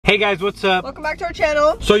Hey guys, what's up? Welcome back to our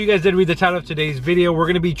channel. So you guys did read the title of today's video. We're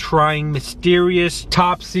gonna be trying mysterious,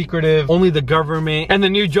 top secretive, only the government and the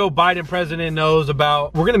new Joe Biden president knows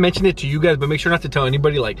about. We're gonna mention it to you guys, but make sure not to tell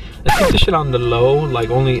anybody. Like, let's keep this shit on the low. Like,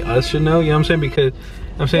 only us should know, you know what I'm saying? Because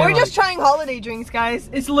I'm saying we're just trying holiday drinks, guys.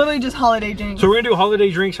 It's literally just holiday drinks. So we're gonna do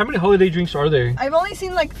holiday drinks. How many holiday drinks are there? I've only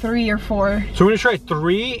seen like 3 or 4. So we're gonna try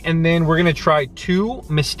 3, and then we're gonna try 2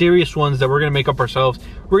 mysterious ones that we're gonna make up ourselves.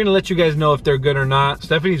 We're gonna let you guys know if they're good or not.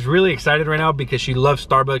 Stephany's really excited right now because she loves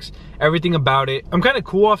Starbucks, everything about it. I'm kind of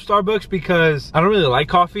cool off Starbucks because I don't really like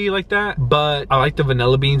coffee like that, but I like the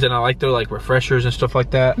vanilla beans and I like their like refreshers and stuff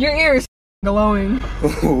like that. Your ears glowing.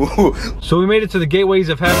 So we made it to the gateways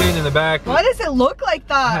of heaven in the back. Why does it look like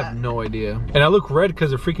that? I have no idea. And I look red because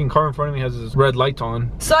the freaking car in front of me has this red light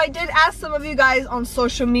on. So I did ask some of you guys on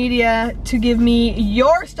social media to give me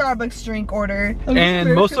your Starbucks drink order.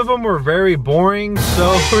 And most of them were very boring,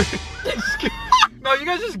 so no, you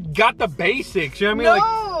guys just got the basics, you know what I mean?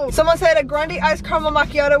 No! Like, someone said a grande iced caramel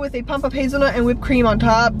macchiato with a pump of hazelnut and whipped cream on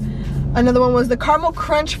top. Another one was the caramel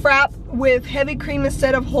crunch frap with heavy cream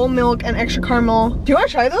instead of whole milk and extra caramel. Do you want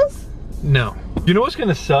to try those? No. You know what's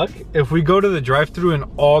gonna suck? If we go to the drive-thru and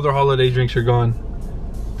all their holiday drinks are gone.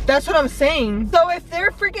 That's what I'm saying. So if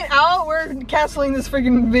they're freaking out, we're canceling this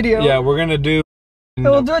freaking video. Yeah, we're gonna do...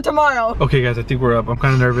 No. We'll do it tomorrow. Okay guys, I think we're up. I'm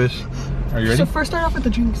kind of nervous. Are you ready? So first start off with the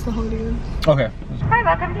drinks, the holiday ones. Okay. Hi,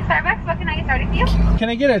 welcome to Starbucks. What can I get started for you? Can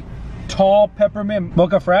I get a tall peppermint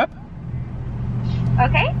mocha frap?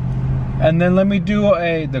 Okay. And then let me do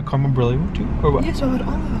the caramel brulee too, or what? Yes, I would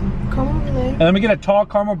all of them. Caramel brulee. And let me get a tall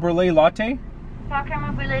caramel brulee latte. Tall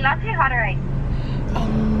caramel brulee latte, hot or ice?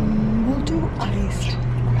 We'll do iced.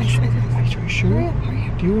 Ice, are you sure?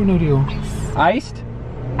 Hurry up. Deal or no deal? Iced.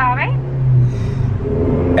 All right.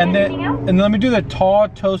 And then let me do the tall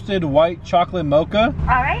toasted white chocolate mocha. All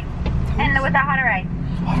right. And with the hot or ice?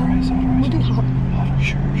 Hot or ice, hot or ice. We'll do hot. Hot,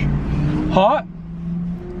 sure. Hot?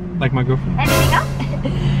 Like my girlfriend. Anything else?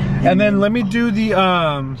 And then let me do the,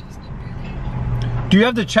 do you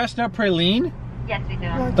have the chestnut praline? Yes, we do.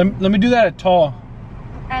 Let me do that at tall.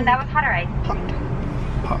 And that was hot or ice?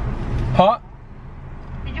 Hot. Hot?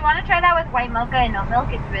 Did you want to try that with white mocha and no milk?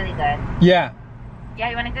 It's really good. Yeah.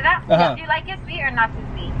 Yeah, you want to do that? Uh-huh. Do you like it sweet or not too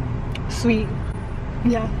sweet? Sweet.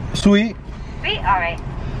 Yeah. Sweet. Sweet? All right.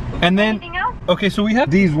 And then, anything else? Okay, so we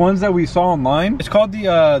have these ones that we saw online. It's called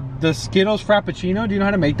the Skittles Frappuccino. Do you know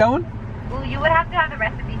how to make that one? Well, you would have to have the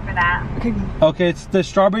recipe for that. Okay. Okay, it's the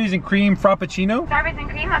strawberries and cream Frappuccino. Strawberries and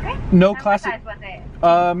cream, okay? No and classic. What size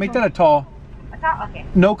was it? Make that a tall. A tall? Okay.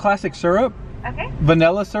 No classic syrup. Okay.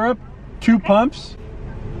 Vanilla syrup. 2 pumps.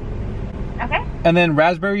 Okay. And then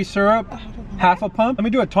raspberry syrup. Half a pump. Let me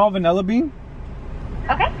do a tall vanilla bean.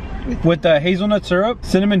 Okay. With the hazelnut syrup,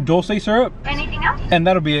 cinnamon dulce syrup. Anything else? And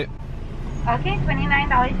that'll be it. Okay,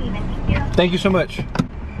 $29 even. Thank you. Thank you so much.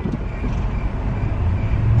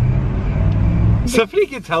 Stephany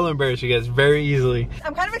gets hella embarrassed, you guys, very easily.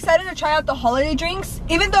 I'm kind of excited to try out the holiday drinks,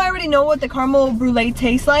 even though I already know what the caramel brulee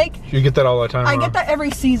tastes like. You get that all the time, I get that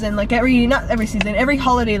every season, like not every season, every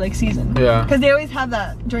holiday like season. Yeah. Because they always have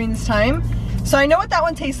that during this time. So I know what that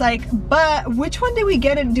one tastes like, but which one did we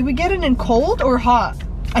get it? Did we get it in cold or hot?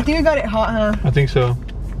 I think we got it hot, huh? I think so.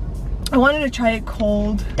 I wanted to try it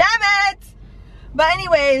cold. Damn it! But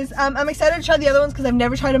anyways, I'm excited to try the other ones because I've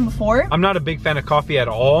never tried them before. I'm not a big fan of coffee at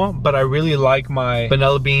all, but I really like my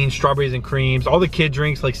vanilla beans, strawberries and creams, all the kid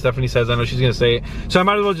drinks like Stephany says. I know she's gonna say it. So I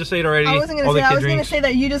might as well just say it already. I wasn't gonna say, I was gonna say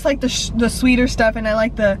that you just like the sweeter stuff and I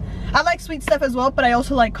like sweet stuff as well, but I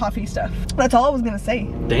also like coffee stuff. That's all I was gonna say.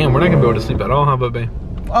 Damn, we're not gonna be able to sleep at all, huh, babe?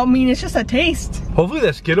 I mean, it's just a taste. Hopefully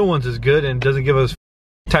that Skittle ones is good and doesn't give us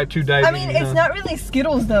type 2 diabetes. I mean, it's not really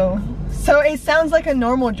Skittles though. So it sounds like a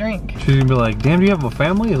normal drink. She's gonna be like, damn, do you have a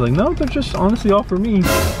family? It's like, no, they're just honestly all for me.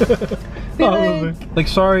 Like,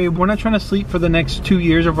 sorry, we're not trying to sleep for the next 2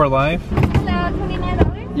 years of our life.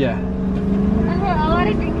 $29? Yeah. And we're all out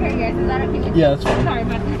of drink carriers. Is that okay with you? Yeah, that's fine. Sorry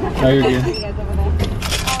about that. No, you're good.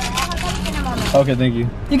 Okay, thank you.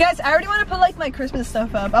 You guys, I already want to put like my Christmas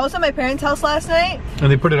stuff up. I was at my parents' house last night. And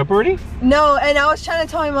they put it up already? No, and I was trying to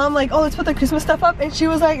tell my mom like, oh, let's put the Christmas stuff up, and she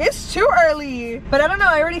was like, it's too early. But I don't know,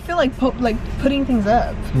 I already feel like putting things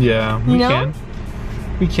up. Yeah, we can.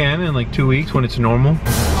 We can in like 2 weeks when it's normal.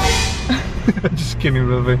 Just kidding,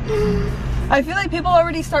 baby. I feel like people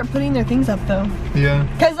already start putting their things up though. Yeah.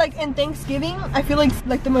 Cause like in Thanksgiving, I feel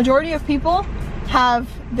like the majority of people have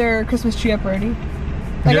their Christmas tree up already.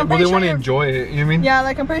 Like, yeah, well, they want to enjoy it, you know what I mean? Yeah,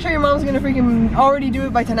 like I'm pretty sure your mom's gonna freaking already do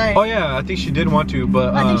it by tonight. Oh yeah, I think she did want to,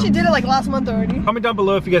 but I think she did it like last month already. Comment down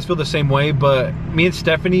below if you guys feel the same way, but me and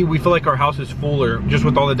Stephany, we feel like our house is fuller, just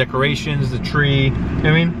with all the decorations, the tree, you know what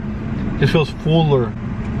I mean? It feels fuller.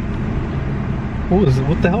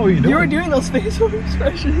 What the hell are you doing? You were doing those facial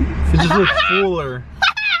expressions. It just looks fuller.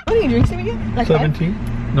 How many drinks did we get? Like 17?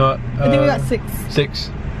 5? No, I think we got 6.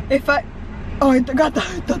 6. If I... Oh, I thought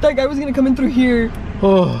that guy was gonna come in through here.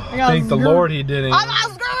 Oh, thank the Lord he didn't. I got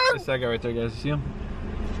scared! It's that guy right there, guys. You see him?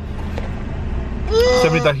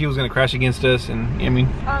 Somebody thought he was gonna crash against us, and I mean...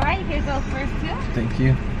 Alright, here's those first 2. Thank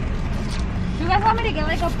you. Do you guys want me to get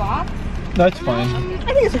like a box? That's fine.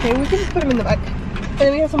 I think it's okay. We can just put him in the back. And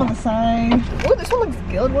then we have some on the side. Oh, this one looks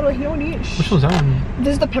good. What do I need? Which one's that one?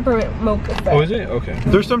 This is the peppermint mocha effect. Oh, is it? Okay.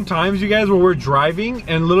 There's some times, you guys, where we're driving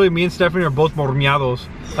and literally me and Stephany are both mormiados.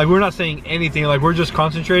 Like, we're not saying anything. Like, we're just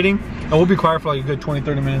concentrating and we'll be quiet for like a good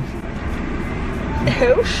 20-30 minutes.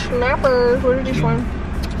 Oh, snappers. What are these one?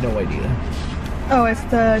 No idea. Oh, it's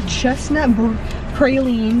the chestnut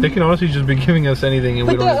praline. They can honestly just be giving us anything and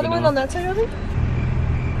Put we don't the even other one know. on that side of it.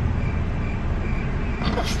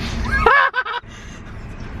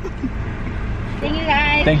 Thank you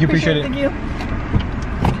guys. Thank you, appreciate it. Thank you.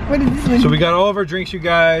 What is this one? So we got all of our drinks, you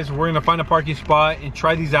guys. We're gonna find a parking spot and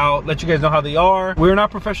try these out. Let you guys know how they are. We're not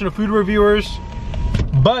professional food reviewers,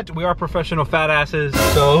 but we are professional fat asses.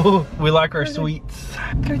 So we like our sweets.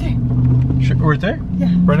 Right there. Right there?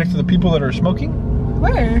 Yeah. Right next to the people that are smoking?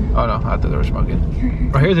 Where? Oh no, I thought they were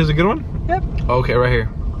smoking. Right here, there's a good one? Yep. Okay, right here.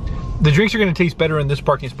 The drinks are gonna taste better in this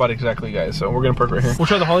parking spot exactly, guys. So we're gonna park right here. We'll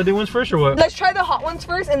try the holiday ones first or what? Let's try the hot ones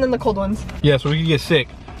first and then the cold ones. Yeah, so we can get sick.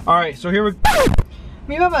 All right, so here we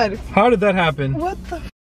Mi mamá. How did that happen? What the f?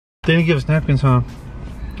 They didn't give us napkins, huh?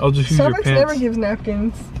 I'll just use your Starbucks pants. never gives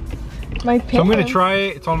napkins. My pants. So I'm gonna try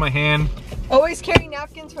it. It's on my hand. Always carry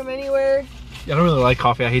napkins from anywhere. I don't really like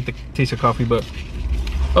coffee. I hate the taste of coffee, but...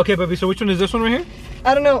 Okay, baby, so which one is this one right here?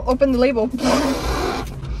 I don't know. Open the label.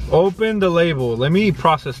 Open the label. Let me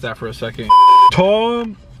process that for a second. Tall,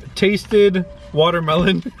 tasted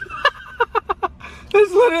watermelon.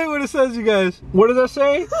 That's literally what it says, you guys. What does that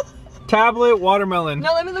say? Tablet watermelon.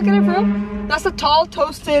 No, let me look at it for real. That's a tall,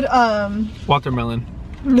 toasted, Watermelon.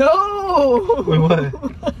 No! Wait,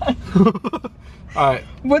 what? Alright.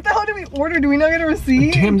 What the hell did we order? Do we not get a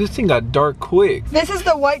receipt? Damn, this thing got dark quick. This is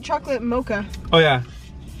the white chocolate mocha. Oh, yeah.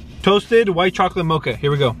 Toasted white chocolate mocha.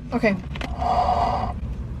 Here we go. Okay.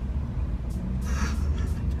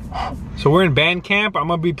 So we're in band camp. I'm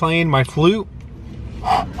gonna be playing my flute.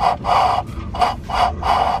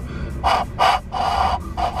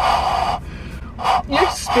 You're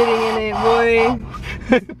spitting in it, boy.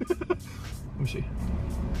 Let me see.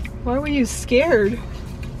 Why were you scared?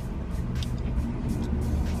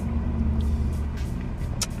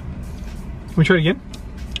 Can we try it again?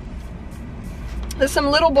 There's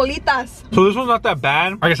some little bolitas. So this one's not that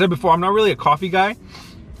bad. Like I said before, I'm not really a coffee guy,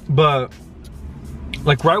 but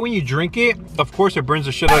like right when you drink it, of course it burns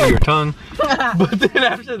the shit out of your tongue. But then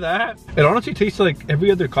after that, it honestly tastes like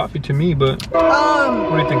every other coffee to me, but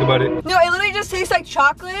what do you think about it? No, it literally just tastes like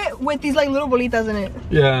chocolate with these like little bolitas in it.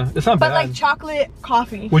 Yeah, it's not But bad. like chocolate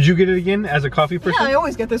coffee. Would you get it again as a coffee person? Yeah, I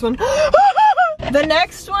always get this one. The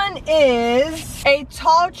next one is a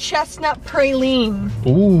tall chestnut praline.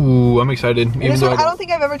 Ooh, I'm excited. Even This though one, I don't think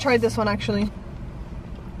I've ever tried this one actually.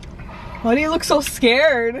 Why do you look so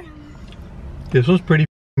scared? This one's pretty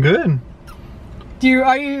good.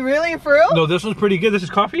 Are you really for real? No, this one's pretty good. This is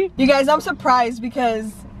coffee? You guys, I'm surprised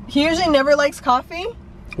because he usually never likes coffee,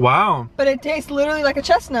 Wow. but it tastes literally like a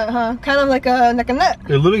chestnut, huh? Kind of like a nut.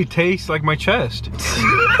 It literally tastes like my chest.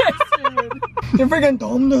 You're freaking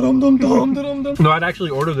dum dum dum dum dum dum. No, I'd actually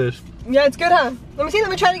order this. Yeah, it's good, huh? Let me see. Let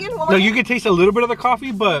me try it again. One more No, time. you can taste a little bit of the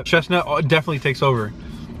coffee, but chestnut definitely takes over.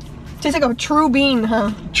 Tastes like a true bean,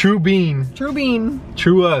 huh? True bean. True bean.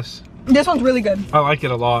 True us. This one's really good. I like it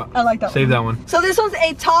a lot. I like that Save one. that one. So this one's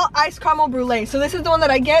a tall iced caramel brulee. So this is the one that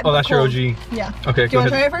I get. Oh, that's your cold. OG. Yeah. Okay, Do you go want to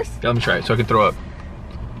try ahead. it first? Yeah, let me try it so I can throw up.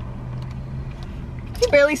 He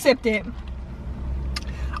barely sipped it.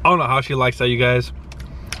 I don't know how she likes that, you guys.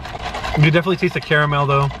 You can definitely taste the caramel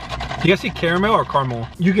though. You guys see caramel or caramel?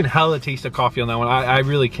 You can hella taste the coffee on that one. I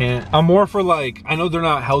really can't. I'm more for like, I know they're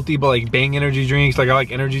not healthy, but like Bang energy drinks. Like I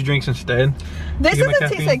like energy drinks instead. This You get my doesn't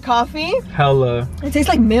taste caffeine? like coffee. Hella. It tastes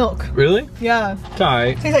like milk. Really? Yeah. It's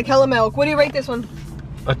alright. Tastes like hella milk. What do you rate this one?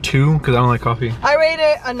 A 2, because I don't like coffee. I rate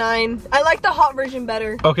it a 9. I like the hot version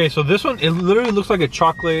better. Okay, so this one, it literally looks like a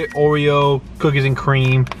chocolate Oreo cookies and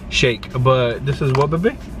cream shake. But this is what,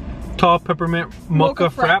 baby? Tall peppermint mocha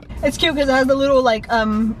frap. It's cute because it has the little like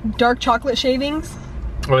dark chocolate shavings.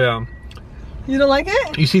 Oh yeah. You don't like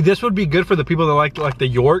it? You see, this would be good for the people that like the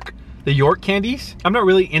York candies. I'm not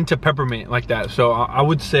really into peppermint like that, so I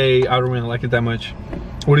would say I don't really like it that much.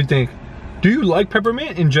 What do you think? Do you like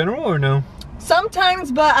peppermint in general or no?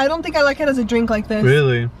 Sometimes, but I don't think I like it as a drink like this.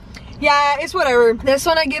 Really? Yeah, it's whatever. This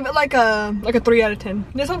one I give it like a 3 out of 10.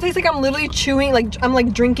 This one tastes like I'm literally chewing, like I'm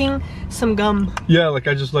like drinking some gum. Yeah, like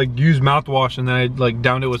I just like used mouthwash and then I like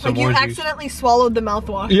downed it with some orange juice. Like you accidentally swallowed the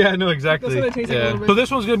mouthwash. Yeah, no, exactly. That's what it tastes like a little bit. So this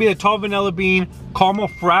one's gonna be a tall vanilla bean caramel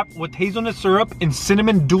frap with hazelnut syrup and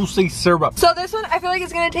cinnamon dulce syrup. So this one I feel like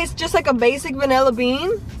it's gonna taste just like a basic vanilla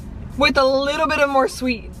bean with a little bit of more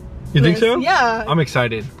sweet. You think so? Yeah. I'm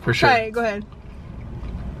excited for sure. Try it, go ahead.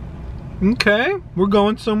 Okay, we're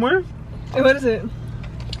going somewhere. Hey, what is it?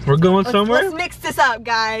 We're going somewhere. Let's mix this up,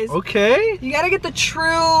 guys. Okay. You gotta get the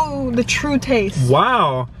true taste.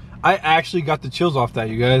 Wow, I actually got the chills off that,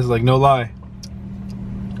 you guys. Like, no lie.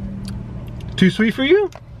 Too sweet for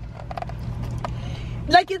you?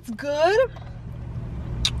 Like, it's good,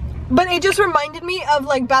 but it just reminded me of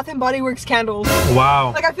like Bath and Body Works candles.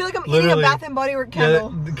 Wow. Like I feel like I'm eating a Bath and Body Works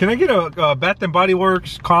candle. Yeah, can I get a Bath and Body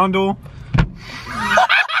Works candle?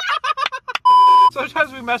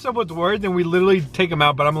 Sometimes we mess up with words and we literally take them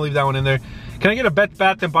out, but I'm gonna leave that one in there. Can I get a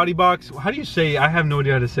Bath and Body Box? How do you say it? I have no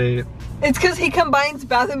idea how to say it. It's because he combines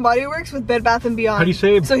Bath and Body Works with Bed Bath and Beyond. How do you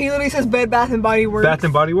say it? So he literally says Bed Bath and Body Works. Bath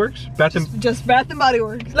and Body Works? Just Bath and Body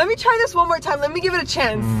Works. Let me try this one more time. Let me give it a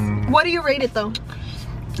chance. What do you rate it though?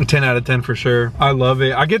 10 out of 10 for sure. I love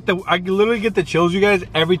it. I literally get the chills, you guys,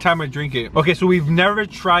 every time I drink it. Okay, so we've never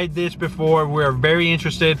tried this before. We're very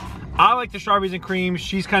interested. I like the strawberries and cream.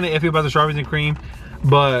 She's kind of iffy about the strawberries and cream,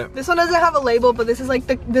 but this one doesn't have a label, but this is like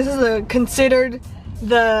considered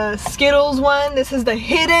the Skittles one. This is the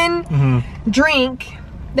hidden drink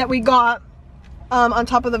that we got on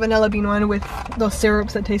top of the vanilla bean one with those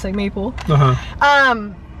syrups that taste like maple.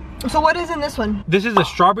 So what is in this one? This is a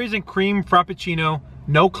strawberries and cream frappuccino.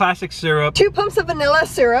 No classic syrup. 2 pumps of vanilla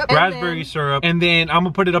syrup. Raspberry syrup. And then I'm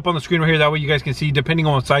gonna put it up on the screen right here. That way you guys can see, depending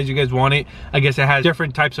on what size you guys want it. I guess it has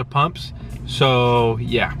different types of pumps. So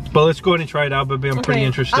yeah. But let's go ahead and try it out, baby. I'm pretty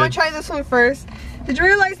interested. I'm gonna try this one first. Did you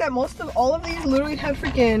realize that most of all of these literally had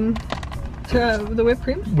freaking the whipped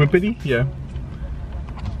cream? Whippity? Yeah.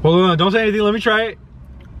 Hold on, don't say anything. Let me try it.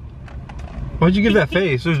 Why'd you give that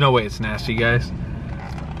face? There's no way it's nasty, guys.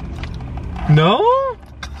 No?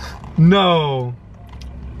 No.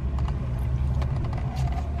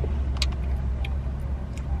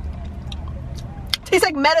 Tastes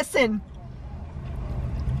like medicine.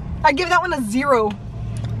 I give that one a 0.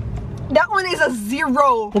 That one is a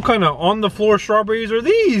 0. What kind of on the floor strawberries are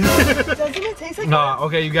these? Doesn't it taste like Nah,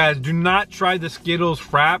 okay, you guys, do not try the Skittles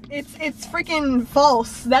frap. It's freaking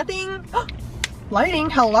false. That thing, lighting,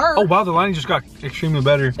 hello. Oh wow, the lighting just got extremely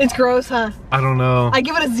better. It's gross, huh? I don't know. I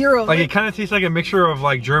give it a 0. Like it kind of tastes like a mixture of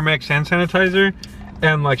like Germex hand sanitizer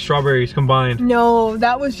and like strawberries combined. No,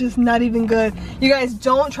 that was just not even good. You guys,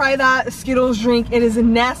 don't try that Skittles drink. It is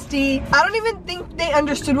nasty. I don't even think they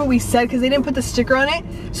understood what we said because they didn't put the sticker on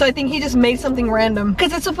it. So I think he just made something random.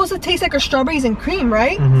 Because it's supposed to taste like a strawberries and cream,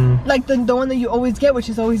 right? Like the one that you always get, which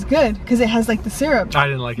is always good because it has like the syrup. I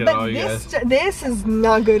didn't like it at all, you guys. This is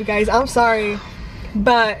not good, guys. I'm sorry.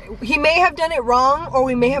 But he may have done it wrong or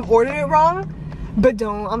we may have ordered it wrong. But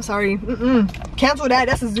don't, I'm sorry. Cancel that,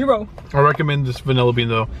 that's a 0. I recommend this vanilla bean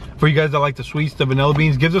though. For you guys that like the sweets, the vanilla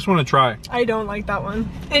beans, give this one a try. I don't like that one.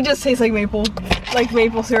 It just tastes like maple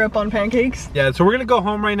syrup on pancakes. Yeah, so we're gonna go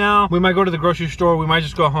home right now. We might go to the grocery store. We might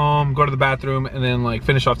just go home, go to the bathroom, and then like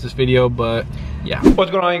finish off this video, but yeah.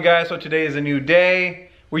 What's going on, you guys? So today is a new day.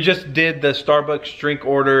 We just did the Starbucks drink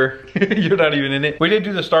order. You're not even in it. We did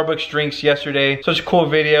do the Starbucks drinks yesterday. Such a cool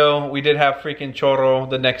video. We did have freaking churro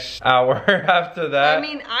the next hour after that. I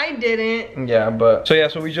mean, I didn't. Yeah, but so yeah,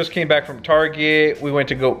 so we just came back from Target. We went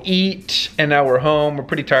to go eat and now we're home. We're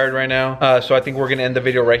pretty tired right now. So I think we're gonna end the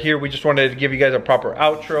video right here. We just wanted to give you guys a proper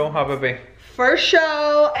outro. How about baby? For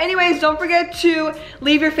sure. Anyways, don't forget to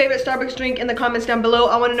leave your favorite Starbucks drink in the comments down below.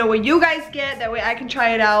 I want to know what you guys get. That way I can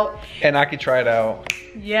try it out. And I can try it out.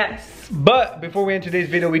 Yes. But before we end today's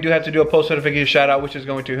video, we do have to do a post notification shout out, which is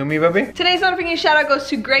going to who, me, baby? Today's notification shout out goes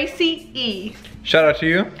to Gracie E. Shout out to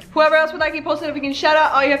you. Whoever else would like a post notification shout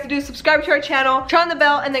out, all you have to do is subscribe to our channel, turn on the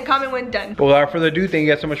bell, and then comment when done. Well, without further ado, thank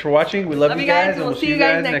you guys so much for watching. We love you guys, and we'll see you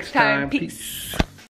guys next time. Peace.